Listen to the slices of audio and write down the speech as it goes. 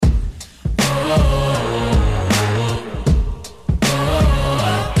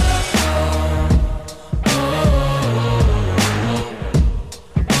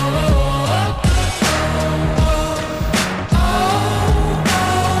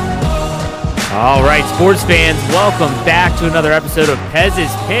All right, sports fans, welcome back to another episode of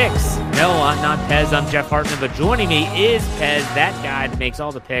Pez's Picks. No, I'm not Pez, I'm Jeff Hartman, but joining me is Pez, that guy that makes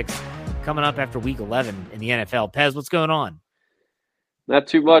all the picks coming up after Week 11 in the NFL. Pez, what's going on? Not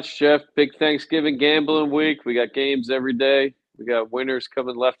too much, Jeff. Big Thanksgiving gambling week. We got games every day. We got winners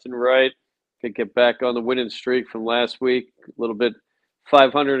coming left and right. Could get back on the winning streak from last week. A little bit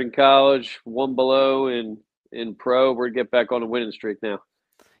 500 in college, one below in pro. We're going to get back on the winning streak now.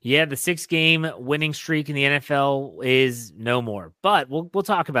 Yeah, the 6-game winning streak in the NFL is no more, but we'll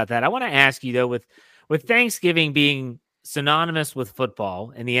talk about that. I want to ask you, though, with Thanksgiving being synonymous with football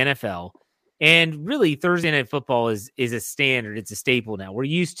in the NFL, and really Thursday Night Football is a standard. It's a staple now. We're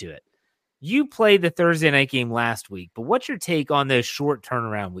used to it. You played the Thursday night game last week, but what's your take on those short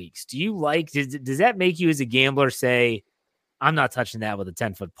turnaround weeks? Do you does that make you as a gambler say, I'm not touching that with a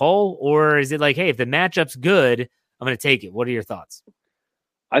 10-foot pole? Or is it like, hey, if the matchup's good, I'm going to take it? What are your thoughts?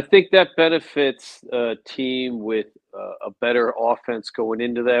 I think that benefits a team with a better offense going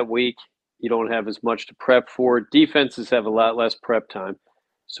into that week. You don't have as much to prep for. Defenses have a lot less prep time.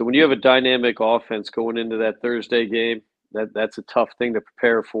 So when you have a dynamic offense going into that Thursday game, that's a tough thing to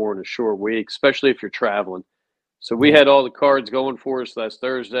prepare for in a short week, especially if you're traveling. So we had all the cards going for us last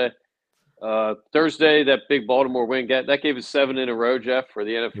Thursday. Thursday, that big Baltimore win, that gave us 7 in a row, Jeff, for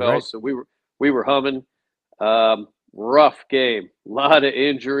the NFL. Right. So we were humming. Rough game, a lot of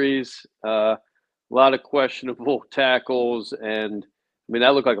injuries, a lot of questionable tackles, and I mean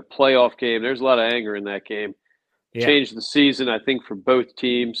that looked like a playoff game. There's a lot of anger in that game. Yeah. Changed the season, I think, for both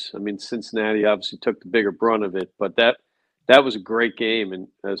teams. I mean, Cincinnati obviously took the bigger brunt of it, but that was a great game, and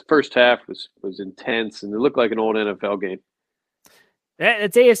the first half was intense, and it looked like an old NFL game.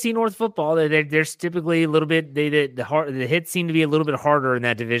 It's AFC North football. There's typically a little bit. The hits seem to be a little bit harder in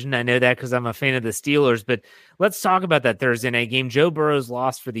that division. I know that because I'm a fan of the Steelers. But let's talk about that Thursday night game. Joe Burrow's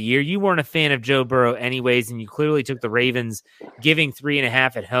lost for the year. You weren't a fan of Joe Burrow anyways, and you clearly took the Ravens, giving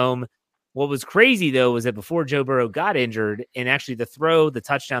 3.5 at home. What was crazy though was that before Joe Burrow got injured, and actually the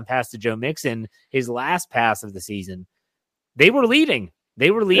touchdown pass to Joe Mixon, his last pass of the season, they were leading. They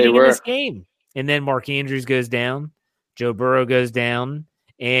were leading in this game, and then Mark Andrews goes down. Joe Burrow goes down,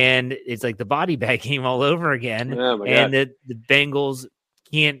 and it's like the body bag game all over again. Oh and the Bengals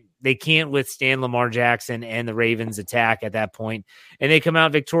can't withstand Lamar Jackson and the Ravens attack at that point, and they come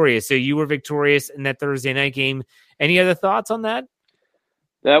out victorious. So you were victorious in that Thursday night game. Any other thoughts on that?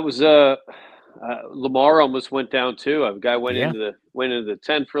 That was Lamar almost went down too. A guy went into the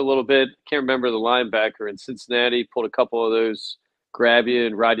tent for a little bit. Can't remember the linebacker in Cincinnati, pulled a couple of those grab you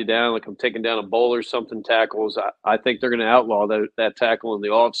and ride you down like I'm taking down a bowl or something tackles. I think they're going to outlaw that tackle in the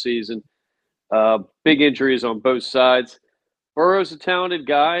offseason. Big injuries on both sides. Burrow's a talented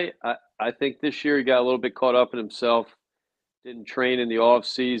guy. I think this year he got a little bit caught up in himself. Didn't train in the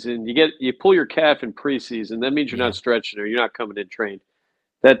offseason. You pull your calf in preseason. That means you're not stretching or you're not coming in trained.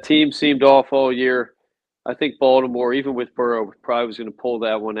 That team seemed off all year. I think Baltimore, even with Burrow, probably was going to pull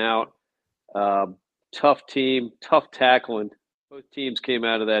that one out. Tough team, tough tackling. Both teams came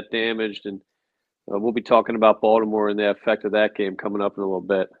out of that damaged, and we'll be talking about Baltimore and the effect of that game coming up in a little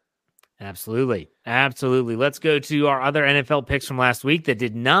bit. Absolutely. Let's go to our other NFL picks from last week that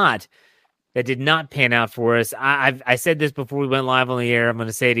did not pan out for us. I said this before we went live on the air. I'm going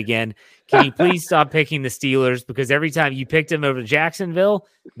to say it again. Can you please stop picking the Steelers? Because every time you picked them over Jacksonville,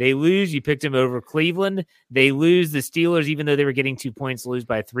 they lose. You picked them over Cleveland, they lose. The Steelers, even though they were getting 2 points, lose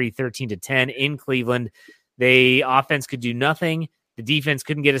by 3, 13-10 in Cleveland. The offense could do nothing. The defense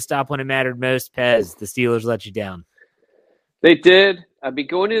couldn't get a stop when it mattered most. Pez, the Steelers let you down. They did. I mean,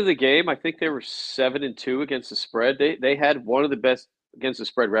 going into the game, I think they were 7-2 against the spread. They had one of the best against the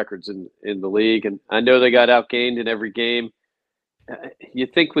spread records in the league, and I know they got outgained in every game. You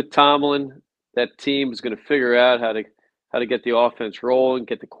think with Tomlin, that team is going to figure out how to get the offense rolling,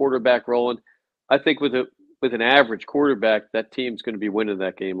 get the quarterback rolling. I think with an average quarterback, that team's going to be winning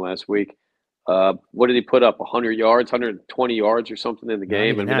that game last week. What did he put up? 100 yards, 120 yards or something in the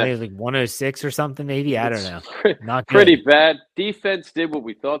game? I mean, that was like 106 or something, maybe. I don't know. Not pretty bad. Defense did what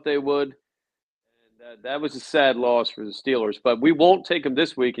we thought they would. And that was a sad loss for the Steelers. But we won't take them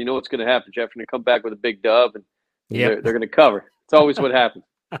this week. You know what's going to happen, Jeff. They're going to come back with a big dub, and they're going to cover. It's always what happens.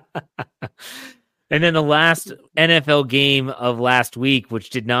 And then the last NFL game of last week, which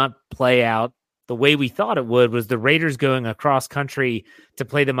did not play out the way we thought it would, was the Raiders going across country to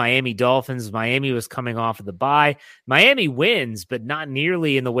play the Miami Dolphins. Miami was coming off of the bye. Miami wins, but not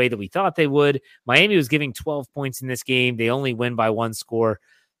nearly in the way that we thought they would. Miami was giving 12 points in this game. They only win by 1 score.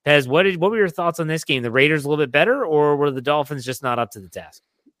 Pez, what were your thoughts on this game? The Raiders a little bit better, or were the Dolphins just not up to the task?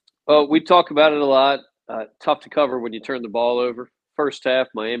 Well, we talk about it a lot. Tough to cover when you turn the ball over. first half.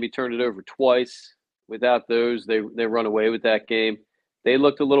 Miami turned it over twice. Without those, they run away with that game. They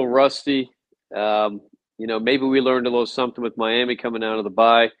looked a little rusty. Maybe we learned a little something with Miami coming out of the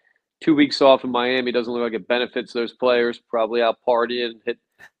bye. 2 weeks off in Miami doesn't look like it benefits those players. Probably out partying,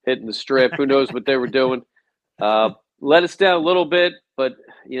 hitting the strip. Who knows what they were doing? Let us down a little bit, but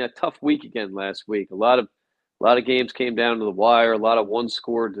tough week again last week. A lot of games came down to the wire. A lot of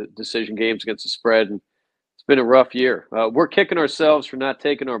one-score decision games against the spread, and it's been a rough year. We're kicking ourselves for not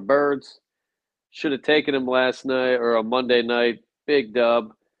taking our birds. Should have taken them last night or on Monday night. Big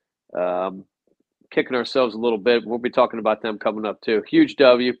dub. Kicking ourselves a little bit. We'll be talking about them coming up too. Huge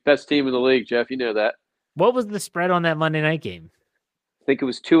W. Best team in the league, Jeff. You know that. What was the spread on that Monday night game? I think it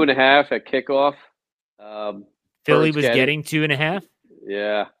was 2.5 at kickoff. Philly was getting 2.5?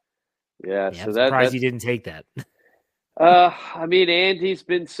 Yeah. So I'm surprised you didn't take that. Andy's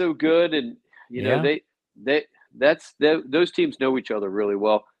been so good, and those teams know each other really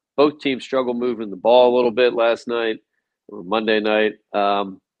well. Both teams struggled moving the ball a little bit last night or Monday night.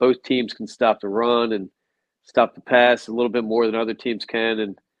 Both teams can stop the run and stop the pass a little bit more than other teams can.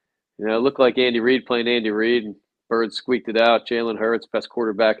 And, it looked like Andy Reid playing Andy Reid, and Birds squeaked it out. Jalen Hurts, best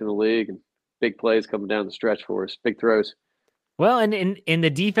quarterback in the league, and big plays coming down the stretch for us, big throws. Well, and in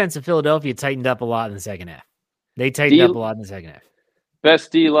the defense of Philadelphia tightened up a lot in the second half. They tightened up a lot in the second half.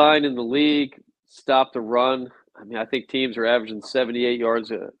 Best D-line in the league, stopped the run. I think teams are averaging 78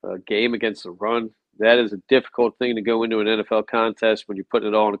 yards a game against the run. That is a difficult thing to go into an NFL contest when you're putting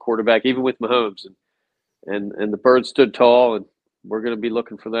it all on a quarterback, even with Mahomes. And the Birds stood tall, and we're going to be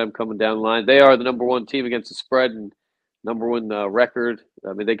looking for them coming down the line. They are the number one team against the spread and number one record.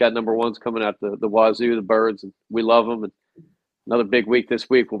 They got number ones coming out the wazoo, the Birds, and we love them. And another big week this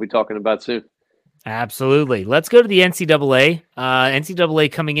week we'll be talking about soon. Absolutely. Let's go to the NCAA.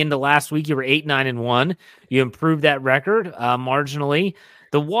 NCAA coming into last week, you were 8-9-1. You improved that record marginally.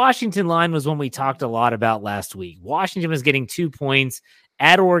 The Washington line was one we talked a lot about last week. Washington was getting 2 points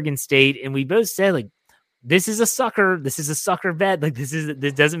at Oregon State, and we both said, this is a sucker. This is a sucker bet.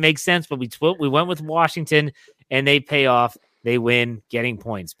 This doesn't make sense, but we went with Washington, and they pay off. They win, getting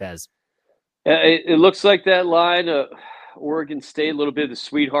points, Pez. It looks like that line, Oregon State, a little bit of the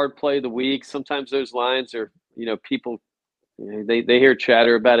sweetheart play of the week. Sometimes those lines are, people, they hear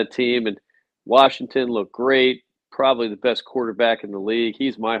chatter about a team, and Washington looked great. Probably the best quarterback in the league.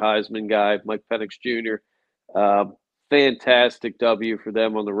 He's my Heisman guy, Mike Penix Jr. Fantastic W for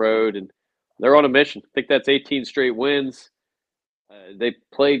them on the road, and they're on a mission. I think that's 18 straight wins. They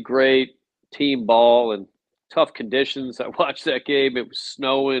played great team ball and tough conditions. I watched that game. It was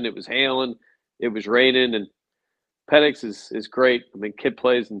snowing. It was hailing. It was raining, and Penix is great. Kid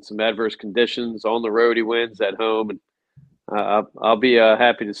plays in some adverse conditions. On the road, he wins. At home, and I'll be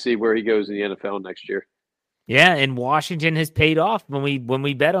happy to see where he goes in the NFL next year. Yeah, and Washington has paid off when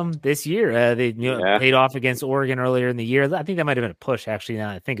we bet them this year. They paid off against Oregon earlier in the year. I think that might have been a push, actually, now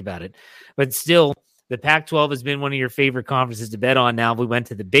that I think about it. But still, the Pac-12 has been one of your favorite conferences to bet on. Now we went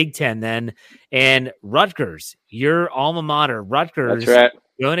to the Big Ten then, and Rutgers, your alma mater, Rutgers. That's right.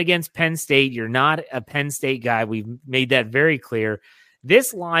 Going against Penn State, you're not a Penn State guy. We've made that very clear.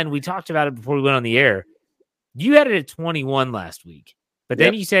 This line, we talked about it before we went on the air. You had it at 21 last week, but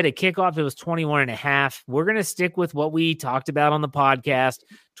then you said at kickoff it was 21.5. We're going to stick with what we talked about on the podcast,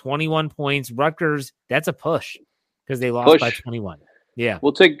 21 points. Rutgers, that's a push because they lost by 21. Yeah.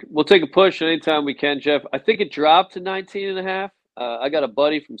 We'll take a push anytime we can, Jeff. I think it dropped to 19.5. I got a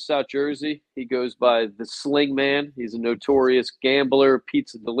buddy from South Jersey. He goes by the Sling Man. He's a notorious gambler,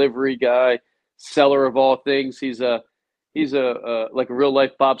 pizza delivery guy, seller of all things. He's a like a real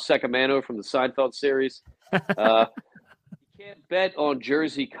life Bob Secamano from the Seinfeld series. You can't bet on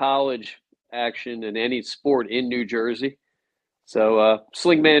Jersey College action in any sport in New Jersey. So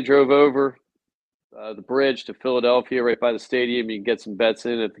Sling Man drove over the bridge to Philadelphia, right by the stadium. You can get some bets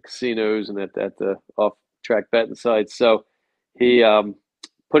in at the casinos and at the off-track betting sites. So he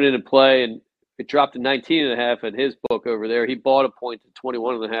put it in play, and it dropped to 19.5 at his book over there. He bought a point to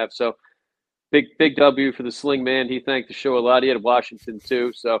 21.5. So big W for the Sling Man. He thanked the show a lot. He had Washington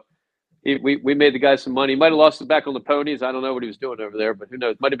too. So we made the guy some money. He might have lost it back on the ponies. I don't know what he was doing over there, but who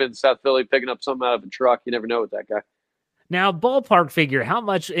knows? Might have been in South Philly picking up something out of a truck. You never know with that guy. Now, ballpark figure, how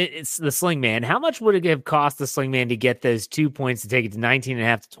much it's the Sling Man? How much would it have cost the Sling Man to get those 2 points to take it to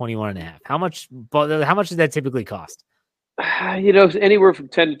 19.5 to 21.5? How much does that typically cost? Anywhere from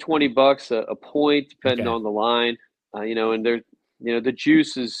 $10 to $20 a point, depending on the line. And there, the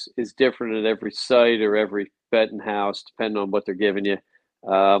juice is different at every site or every betting house, depending on what they're giving you.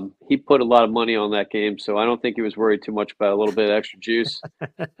 He put a lot of money on that game, so I don't think he was worried too much about a little bit of extra juice.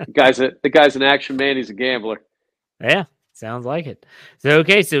 The guy's an action man. He's a gambler. Yeah, Sounds like it.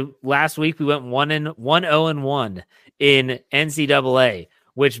 So last week we went 1-0-1 in NCAA,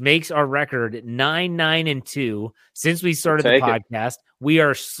 which makes our record 9-9-2 since we started the podcast. We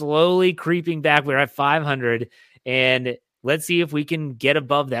are slowly creeping back. We're at 500, and let's see if we can get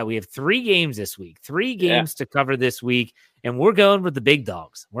above that. We have 3 games this week, 3 games to cover this week, and we're going with the big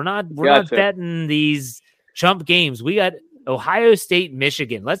dogs. We're not betting these chump games. We got Ohio State,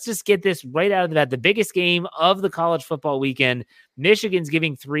 Michigan. Let's just get this right out of the bat. The biggest game of the college football weekend. Michigan's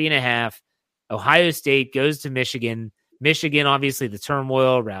giving 3.5. Ohio State goes to Michigan. Michigan, obviously, the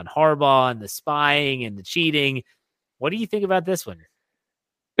turmoil around Harbaugh and the spying and the cheating. What do you think about this one?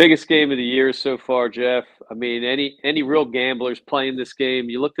 Biggest game of the year so far, Jeff. I mean, any real gamblers playing this game.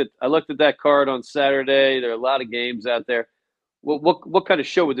 I looked at that card on Saturday. There are a lot of games out there. What kind of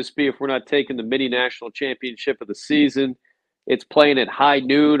show would this be if we're not taking the mini national championship of the season? It's playing at high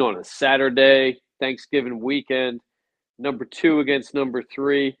noon on a Saturday, Thanksgiving weekend. Number 2 against number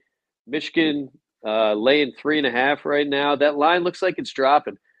 3. Michigan laying 3.5 right now. That line looks like it's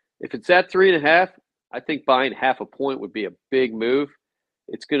dropping. If it's at 3.5, I think buying half a point would be a big move.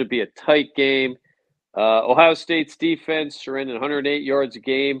 It's going to be a tight game. Ohio State's defense surrendering 108 yards a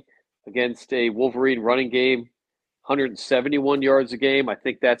game against a Wolverine running game, 171 yards a game. I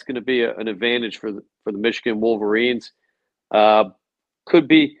think that's going to be an advantage for the Michigan Wolverines. Could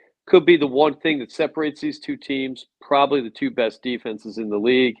be the one thing that separates these two teams. Probably the 2 best defenses in the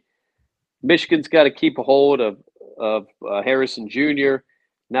league. Michigan's got to keep a hold of Harrison Jr.,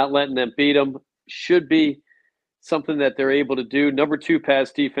 not letting them beat them. Should be something that they're able to do. Number 2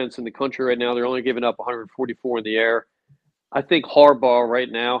 pass defense in the country right now. They're only giving up 144 in the air. I think Harbaugh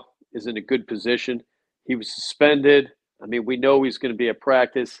right now is in a good position. He was suspended. I mean, we know he's going to be at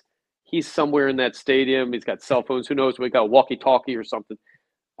practice. He's somewhere in that stadium. He's got cell phones. Who knows? We got a walkie-talkie or something.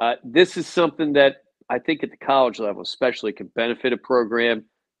 This is something that I think at the college level especially can benefit a program.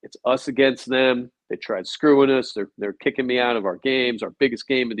 It's us against them. They tried screwing us. They're kicking me out of our games, our biggest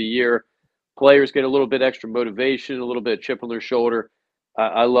game of the year. Players get a little bit extra motivation, a little bit of chip on their shoulder.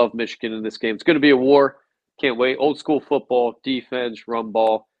 I love Michigan in this game. It's going to be a war. Can't wait. Old school football, defense, run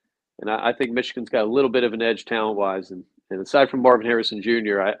ball. And I think Michigan's got a little bit of an edge talent-wise. And aside from Marvin Harrison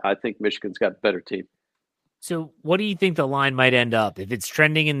Jr., I think Michigan's got a better team. So what do you think the line might end up? If it's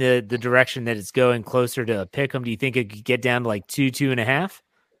trending in the direction that it's going closer to a pick 'em, do you think it could get down to like 2.5?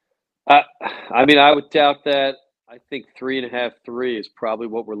 I mean, I would doubt that. I think 3.5, 3 is probably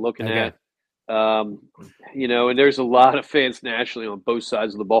what we're looking at. And there's a lot of fans nationally on both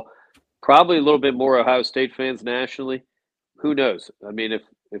sides of the ball. Probably a little bit more Ohio State fans nationally. Who knows? I mean, if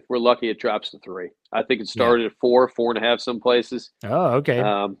we're lucky, it drops to 3. I think it started at 4, 4.5 some places. Oh, okay.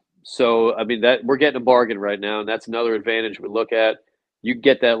 So, I mean, that we're getting a bargain right now, and that's another advantage we look at. You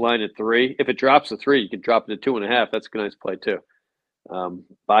get that line at 3. If it drops to 3, you can drop it to 2.5. That's a nice play too.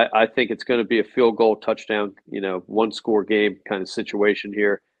 I think it's going to be a field goal touchdown, one score game kind of situation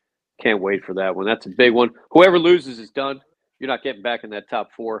here. Can't wait for that one. That's a big one. Whoever loses is done. You're not getting back in that top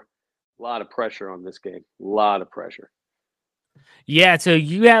 4. A lot of pressure on this game. A lot of pressure. Yeah, so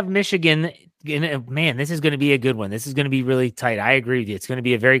you have Michigan. Man, this is going to be a good one. This is going to be really tight. I agree with you. It's going to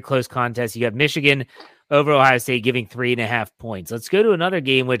be a very close contest. You have Michigan over Ohio State giving 3.5 points. Let's go to another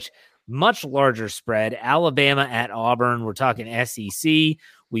game, which much larger spread. Alabama at Auburn. We're talking SEC.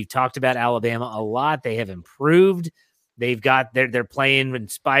 We've talked about Alabama a lot. They have improved. They've got they're playing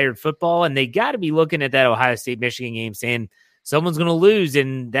inspired football, and they got to be looking at that Ohio State Michigan game saying someone's going to lose,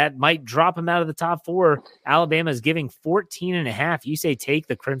 and that might drop them out of the top 4. Alabama is giving 14.5. You say take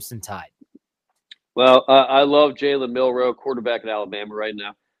the Crimson Tide. Well, I love Jalen Milroe, quarterback at Alabama right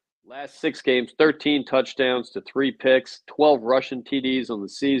now. Last 6 games, 13 touchdowns to 3 picks, 12 rushing TDs on the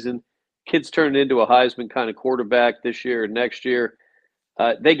season. Kid's turned into a Heisman kind of quarterback this year and next year.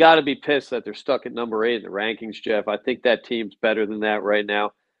 They got to be pissed that they're stuck at number 8 in the rankings, Jeff. I think that team's better than that right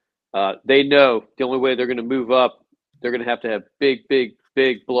now. They know the only way they're going to move up, they're going to have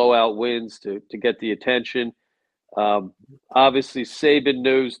big blowout wins to get the attention. Obviously, Saban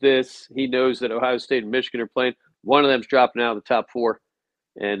knows this. He knows that Ohio State and Michigan are playing. One of them's dropping out of the top 4.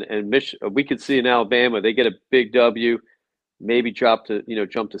 And we could see in Alabama, they get a big W, maybe jump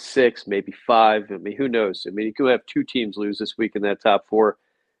to 6, maybe 5. I mean, who knows? I mean, you could have 2 teams lose this week in that top 4.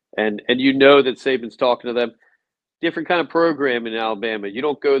 And that Saban's talking to them. Different kind of program in Alabama. You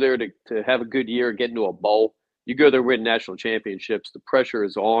don't go there to have a good year and get into a bowl. You go there win national championships. The pressure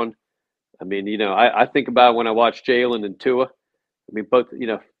is on. I mean, I think about when I watch Jalen and Tua. I mean, both,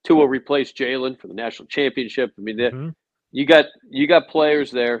 Tua replaced Jalen for the national championship. I mean, you got players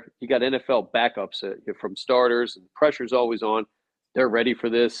there. You got NFL backups from starters, and pressure's always on. They're ready for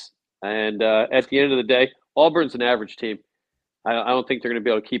this. And at the end of the day, Auburn's an average team. I don't think they're going to be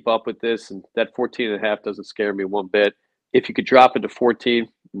able to keep up with this, and that 14.5 doesn't scare me one bit. If you could drop it to 14,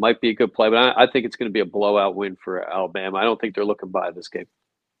 might be a good play, but I think it's going to be a blowout win for Alabama. I don't think they're looking by this game.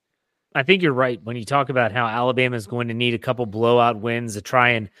 I think you're right when you talk about how Alabama is going to need a couple blowout wins to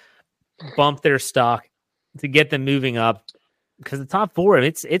try and bump their stock to get them moving up, because the top four,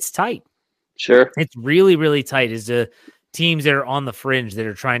 it's tight. Sure. It's really, really tight as the teams that are on the fringe that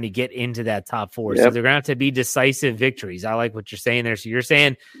are trying to get into that top four. Yep. So they're going to have to be decisive victories. I like what you're saying there. So you're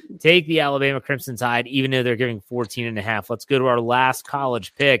saying take the Alabama Crimson Tide, even though they're giving 14.5. Let's go to our last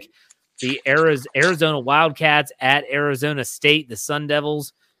college pick. The Arizona Wildcats at Arizona State, the Sun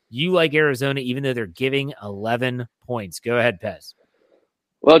Devils. You like Arizona, even though they're giving 11 points. Go ahead, Pez.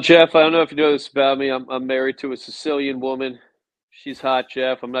 Well, Jeff, I don't know if you know this about me. I'm married to a Sicilian woman. She's hot,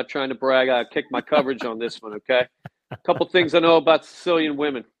 Jeff. I'm not trying to brag. I kicked my coverage on this one, okay? A couple things I know about Sicilian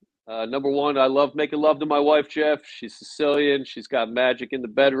women. Number one, I love making love to my wife, Jeff. She's Sicilian. She's got magic in the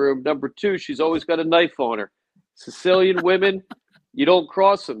bedroom. Number two, she's always got a knife on her. Sicilian women, you don't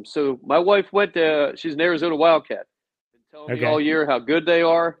cross them. So my wife she's an Arizona Wildcat. Been telling me all year how good they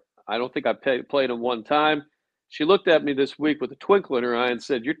are. I don't think I played them one time. She looked at me this week with a twinkle in her eye and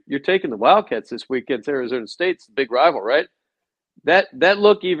said, "You're taking the Wildcats this week against Arizona State. It's the big rival, right?" That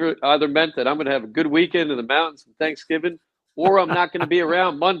look either meant that I'm going to have a good weekend in the mountains and Thanksgiving, or I'm not going to be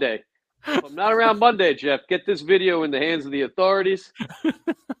around Monday. If I'm not around Monday, Jeff, get this video in the hands of the authorities. There's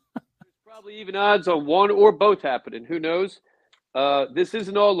probably even odds on one or both happening. Who knows? This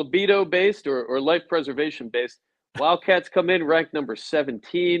isn't all libido-based or life preservation-based. Wildcats come in ranked number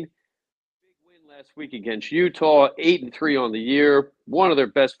 17. Big win last week against Utah, 8-3 on the year. One of their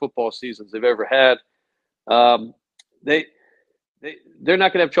best football seasons they've ever had. They're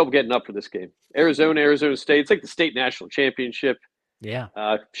not going to have trouble getting up for this game. Arizona State. It's like the state national championship. Yeah.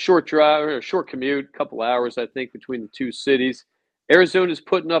 Short drive or short commute, couple hours, I think, between the two cities. Arizona's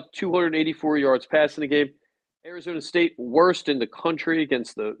putting up 284 yards passing the game. Arizona State worst in the country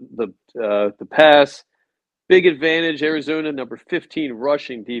against the pass. Big advantage. Arizona number 15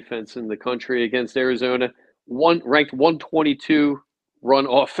 rushing defense in the country against Arizona. Ranked 122 run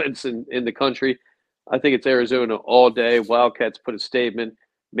offense in the country. I think it's Arizona all day. Wildcats put a statement,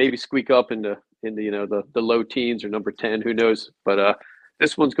 maybe squeak up in the low teens or number 10, who knows? But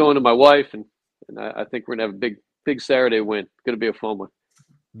this one's going to my wife, and I think we're gonna have a big Saturday win. It's gonna be a fun one.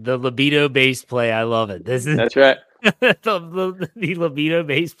 The libido-based play, I love it. That's right. the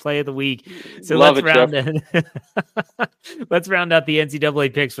libido-based play of the week. So let's round out the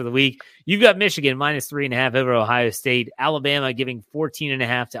NCAA picks for the week. You've got Michigan -3.5 over Ohio State, Alabama giving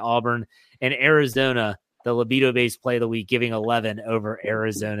 14.5 to Auburn, and Arizona, the libido-based play of the week, giving 11 over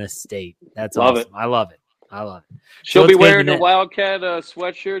Arizona State. That's awesome. I love it. She'll be wearing the Wildcat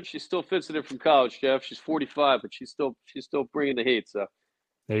sweatshirt. She still fits in it from college, Jeff. She's 45, but she's still bringing the heat. So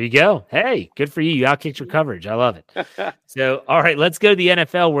there you go. Hey, good for you. You outkicked your coverage. I love it. So, all right, let's go to the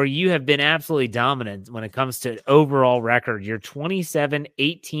NFL, where you have been absolutely dominant when it comes to overall record. You're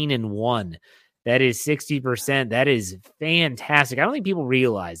 27-18-1. That is 60%. That is fantastic. I don't think people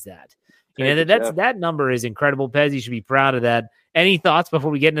realize that. That number is incredible, Pez. You should be proud of that. Any thoughts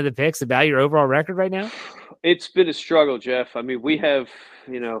before we get into the picks about your overall record right now? It's been a struggle, Jeff. I mean, we have,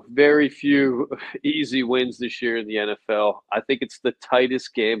 very few easy wins this year in the NFL. I think it's the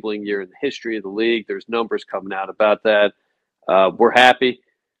tightest gambling year in the history of the league. There's numbers coming out about that. We're happy.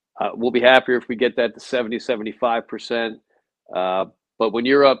 We'll be happier if we get that to 70-75%. But when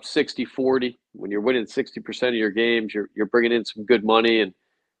you're up 60-40, when you're winning 60% of your games, you're bringing in some good money. And,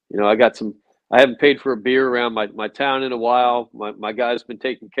 I haven't paid for a beer around my town in a while. My guy's been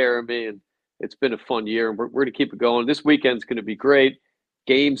taking care of me, and it's been a fun year. And we're going to keep it going. This weekend's going to be great.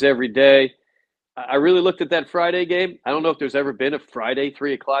 Games every day. I really looked at that Friday game. I don't know if there's ever been a Friday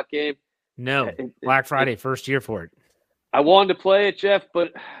 3:00 game. No, Black Friday, first year for it. I wanted to play it, Jeff,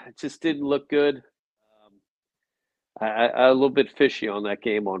 but it just didn't look good. I a little bit fishy on that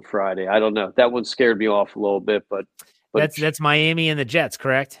game on Friday. I don't know. That one scared me off a little bit, but that's Miami and the Jets,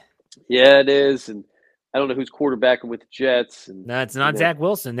 correct? Yeah, it is. And I don't know who's quarterbacking with the Jets. And no, it's not Zach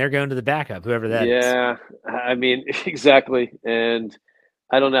Wilson. They're going to the backup, whoever that is. Yeah, I mean, exactly. And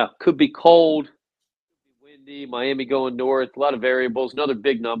I don't know. Could be cold, could be windy, Miami going north, a lot of variables, another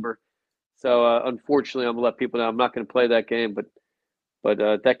big number. So, unfortunately, I'm going to let people know I'm not going to play that game, but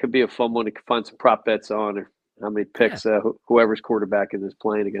that could be a fun one to find some prop bets on, or how many picks whoever's quarterbacking is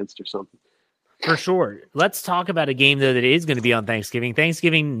playing against or something. For sure. Let's talk about a game, though, that is going to be on Thanksgiving.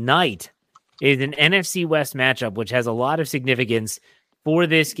 Thanksgiving night is an NFC West matchup, which has a lot of significance. for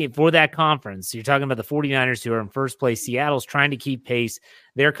this game, for that conference. You're talking about the 49ers who are in first place. Seattle's trying to keep pace.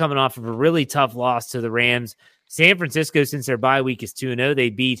 They're coming off of a really tough loss to the Rams. San Francisco, since their bye week is 2-0, they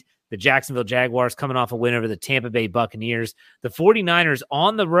beat the Jacksonville Jaguars, coming off a win over the Tampa Bay Buccaneers. The 49ers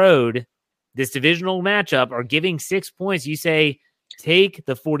on the road, this divisional matchup, are giving 6 points. You say take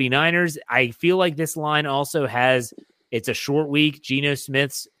the 49ers. I feel like this line also has, it's a short week. Geno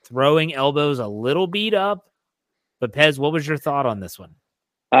Smith's throwing elbows a little beat up. But Pez, what was your thought on this one?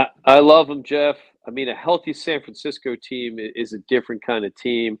 I love him, Jeff. I mean, a healthy San Francisco team is a different kind of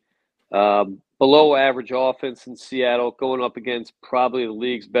team. Below average offense in Seattle, going up against probably the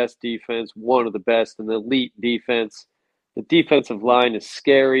league's best defense, one of the best, an elite defense. The defensive line is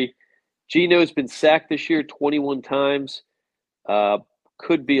scary. Geno's been sacked this year 21 times.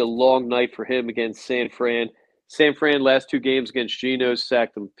 Could be a long night for him against San Fran. San Fran, last 2 games against Geno,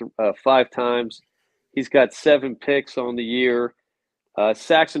 sacked him 5 times. He's got 7 picks on the year.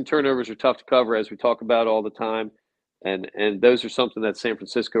 Sacks and turnovers are tough to cover, as we talk about all the time. And those are something that San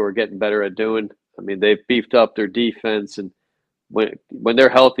Francisco are getting better at doing. I mean, they've beefed up their defense, and when they're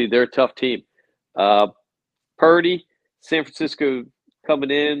healthy, they're a tough team. Purdy, San Francisco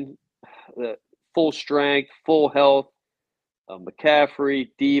coming in, full strength, full health. McCaffrey,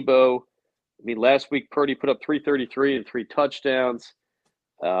 Debo. I mean, last week Purdy put up 333 and 3 touchdowns.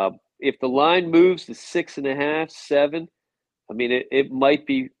 If the line moves to 6.5, 7, I mean, it might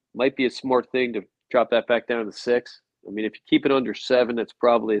be a smart thing to drop that back down to 6. I mean, if you keep it under 7, that's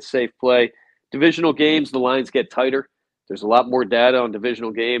probably a safe play. Divisional games, the lines get tighter. There's a lot more data on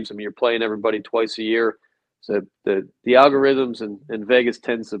divisional games. I mean, you're playing everybody twice a year. So the algorithms and Vegas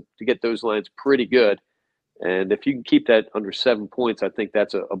tends to get those lines pretty good. And if you can keep that under 7 points, I think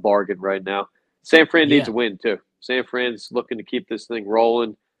that's a bargain right now. San Fran needs a win, too. San Fran's looking to keep this thing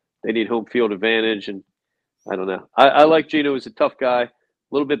rolling. They need home field advantage, and I don't know. I like Geno. He's a tough guy, a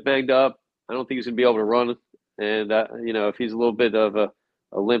little bit banged up. I don't think he's going to be able to run. And, if he's a little bit of a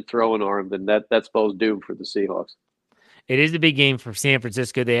limp throwing arm, then that spells doom for the Seahawks. It is a big game for San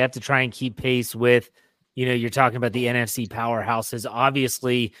Francisco. They have to try and keep pace with, you're talking about the NFC powerhouses.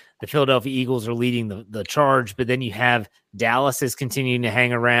 Obviously, the Philadelphia Eagles are leading the charge, but then you have Dallas is continuing to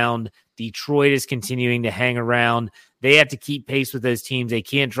hang around. Detroit is continuing to hang around. They have to keep pace with those teams. They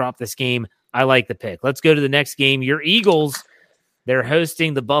can't drop this game. I like the pick. Let's go to the next game. Your Eagles, they're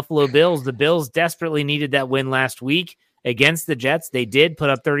hosting the Buffalo Bills. The Bills desperately needed that win last week against the Jets. They did put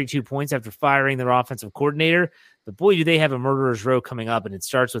up 32 points after firing their offensive coordinator. But boy, do they have a murderer's row coming up, and it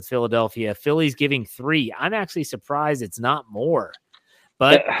starts with Philadelphia. Philly's giving 3. I'm actually surprised it's not more,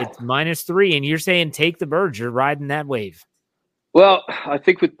 but it's -3, and you're saying take the Birds. You're riding that wave. Well, I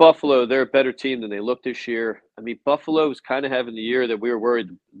think with Buffalo, they're a better team than they looked this year. I mean, Buffalo was kind of having the year that we were worried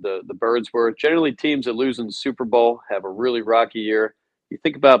the Birds were. Generally, teams that lose in the Super Bowl have a really rocky year. You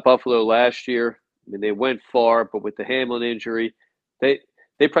think about Buffalo last year. I mean, they went far, but with the Hamlin injury, they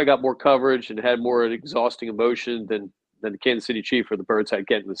probably got more coverage and had more exhausting emotion than the Kansas City Chiefs or the Birds had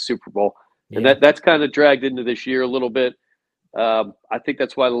getting the Super Bowl. And that's kind of dragged into this year a little bit. I think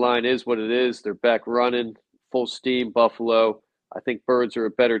that's why the line is what it is. They're back running, full steam, Buffalo. I think Birds are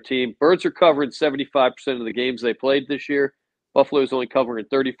a better team. Birds are covering 75% of the games they played this year. Buffalo's only covering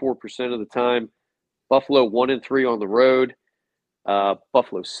 34% of the time. Buffalo 1-3 on the road.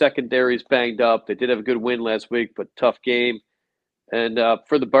 Buffalo's secondary is banged up. They did have a good win last week, but tough game. And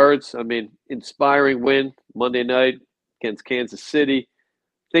for the Birds, I mean, inspiring win Monday night against Kansas City.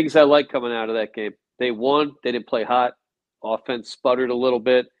 Things I like coming out of that game. They won. They didn't play hot. Offense sputtered a little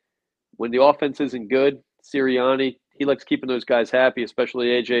bit. When the offense isn't good, Sirianni, he likes keeping those guys happy,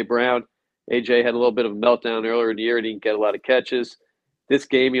 especially A.J. Brown. A.J. had a little bit of a meltdown earlier in the year. He didn't get a lot of catches. This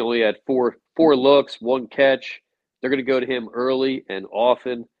game, he only had four looks, 1 catch. They're going to go to him early and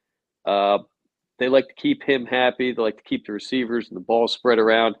often. They like to keep him happy. They like to keep the receivers and the ball spread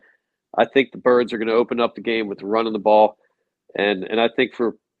around. I think the Birds are going to open up the game with the run of the ball. And I think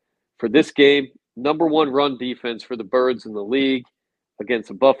for this game, number 1 run defense for the Birds in the league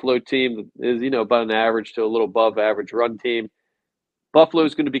against a Buffalo team that is, about an average to a little above average run team. Buffalo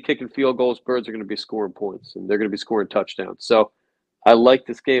is going to be kicking field goals. Birds are going to be scoring points, and they're going to be scoring touchdowns. So I like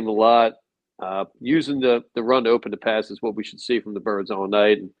this game a lot. Using the run to open the pass is what we should see from the Birds all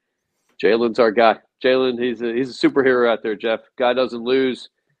night. And Jalen's our guy. Jalen, he's a superhero out there, Jeff. Guy doesn't lose.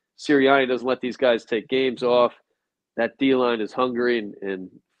 Sirianni doesn't let these guys take games off. That D-line is hungry, and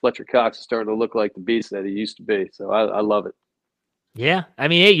Fletcher Cox is starting to look like the beast that he used to be. So I love it. Yeah. I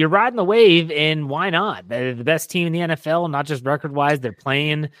mean, hey, you're riding the wave, and why not? They're the best team in the NFL, not just record-wise. They're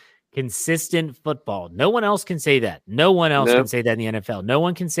playing consistent football. No one else can say that. No one else can say that in the NFL. No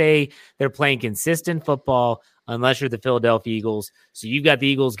one can say they're playing consistent football unless you're the Philadelphia Eagles. So you've got the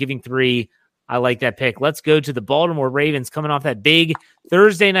Eagles giving 3. I like that pick. Let's go to the Baltimore Ravens coming off that big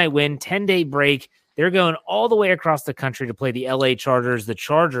Thursday night win, 10-day break. They're going all the way across the country to play the LA Chargers. The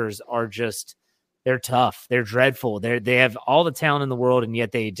Chargers are they're tough. They're dreadful. They have all the talent in the world, and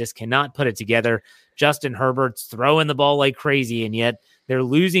yet they just cannot put it together. Justin Herbert's throwing the ball like crazy, and yet they're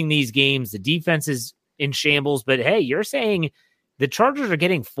losing these games. The defense is in shambles, but hey, you're saying the Chargers are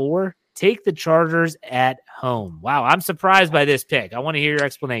getting 4? Take the Chargers at home. Wow, I'm surprised by this pick. I want to hear your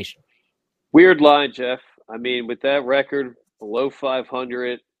explanation. Weird line, Jeff. I mean, with that record below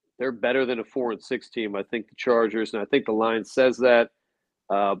 500, they're better than a 4-6 team. I think the Chargers, and I think the line says that.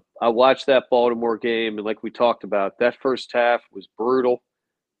 I watched that Baltimore game, and like we talked about, that first half was brutal.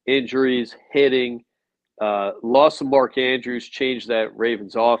 Injuries, hitting, loss of Mark Andrews changed that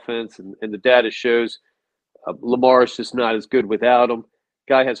Ravens offense, and the data shows Lamar is just not as good without him.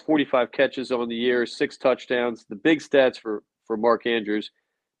 Guy has 45 catches on the year, 6 touchdowns. The big stats for Mark Andrews,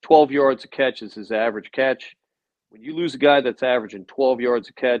 12 yards a catch is his average catch. When you lose a guy that's averaging 12 yards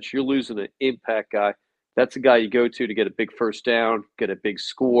a catch, you're losing an impact guy. That's a guy you go to get a big first down, get a big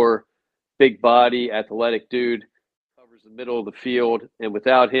score, big body, athletic dude, covers the middle of the field. And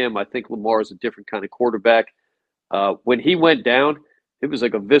without him, I think Lamar is a different kind of quarterback. When he went down, it was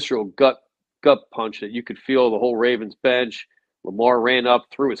like a visceral gut punch that you could feel the whole Ravens bench. Lamar ran up,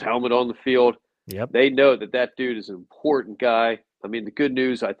 threw his helmet on the field. Yep. They know that dude is an important guy. I mean, the good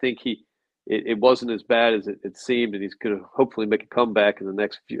news, I think it wasn't as bad as it seemed, and he's going to hopefully make a comeback in the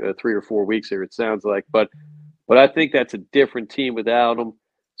next 3 or 4 weeks here, it sounds like. But I think that's a different team without him,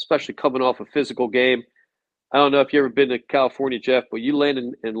 especially coming off a physical game. I don't know if you've ever been to California, Jeff, but you land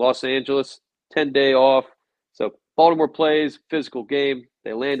in Los Angeles, 10-day off. So Baltimore plays, physical game.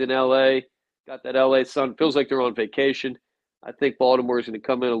 They land in L.A., got that L.A. sun. Feels like they're on vacation. I think Baltimore is going to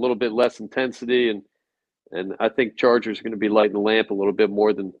come in a little bit less intensity, and I think Chargers are going to be lighting the lamp a little bit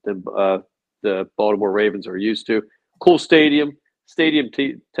more than the Baltimore Ravens are used to. Cool stadium.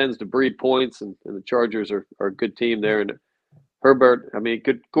 Tends to breed points, and the Chargers are a good team there. And Herbert, I mean,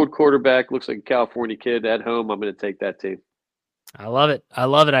 good quarterback. Looks like a California kid at home. I'm going to take that team. I love it.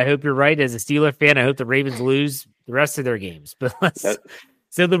 I hope you're right. As a Steeler fan, I hope the Ravens lose the rest of their games. But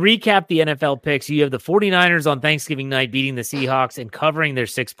so to recap the NFL picks, you have the 49ers on Thanksgiving night beating the Seahawks and covering their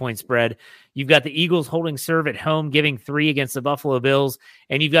 6-point spread. You've got the Eagles holding serve at home, giving 3 against the Buffalo Bills.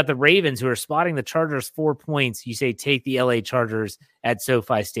 And you've got the Ravens who are spotting the Chargers 4 points. You say take the LA Chargers at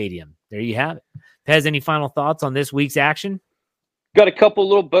SoFi Stadium. There you have it. Pez, any final thoughts on this week's action? Got a couple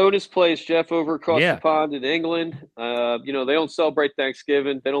little bonus plays, Jeff, over across the pond in England. They don't celebrate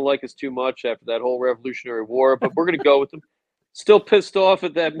Thanksgiving. They don't like us too much after that whole Revolutionary War, but we're going to go with them. Still pissed off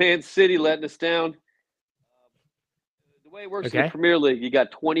at that Man City letting us down. The way it works in the Premier League, you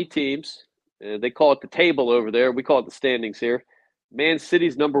got 20 teams. They call it the table over there. We call it the standings here. Man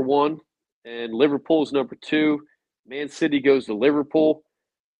City's number 1, and Liverpool's number 2. Man City goes to Liverpool.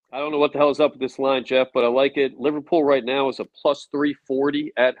 I don't know what the hell is up with this line, Jeff, but I like it. Liverpool right now is a plus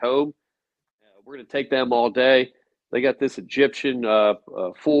 340 at home. We're going to take them all day. They got this Egyptian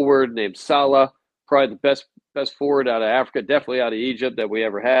forward named Salah, probably the best forward out of Africa, definitely out of Egypt that we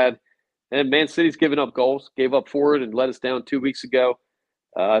ever had. And Man City's given up goals, gave up forward and let us down 2 weeks ago.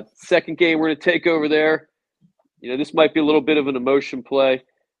 Second game we're going to take over there. This might be a little bit of an emotion play.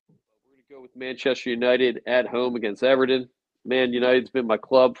 We're going to go with Manchester United at home against Everton. Man, United's been my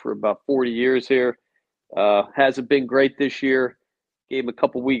club for about 40 years here. Hasn't been great this year. Gave them a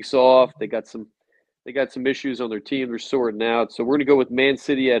couple weeks off. They got some issues on their team they're sorting out. So we're going to go with Man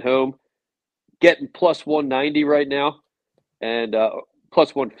City at home. Getting plus 190 right now, and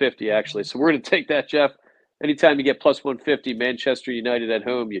plus 150 actually. So we're going to take that, Jeff. Anytime you get plus 150, Manchester United at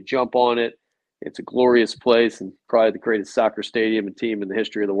home, you jump on it. It's a glorious place and probably the greatest soccer stadium and team in the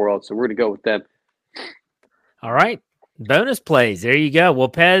history of the world. So we're going to go with them. All right. Bonus plays. There you go. Well,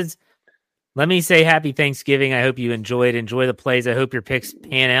 Pez, let me say happy Thanksgiving. I hope you enjoyed. Enjoy the plays. I hope your picks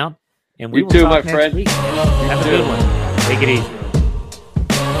pan out. And we will too, talk my next friend. week. Have a good one. Take it easy.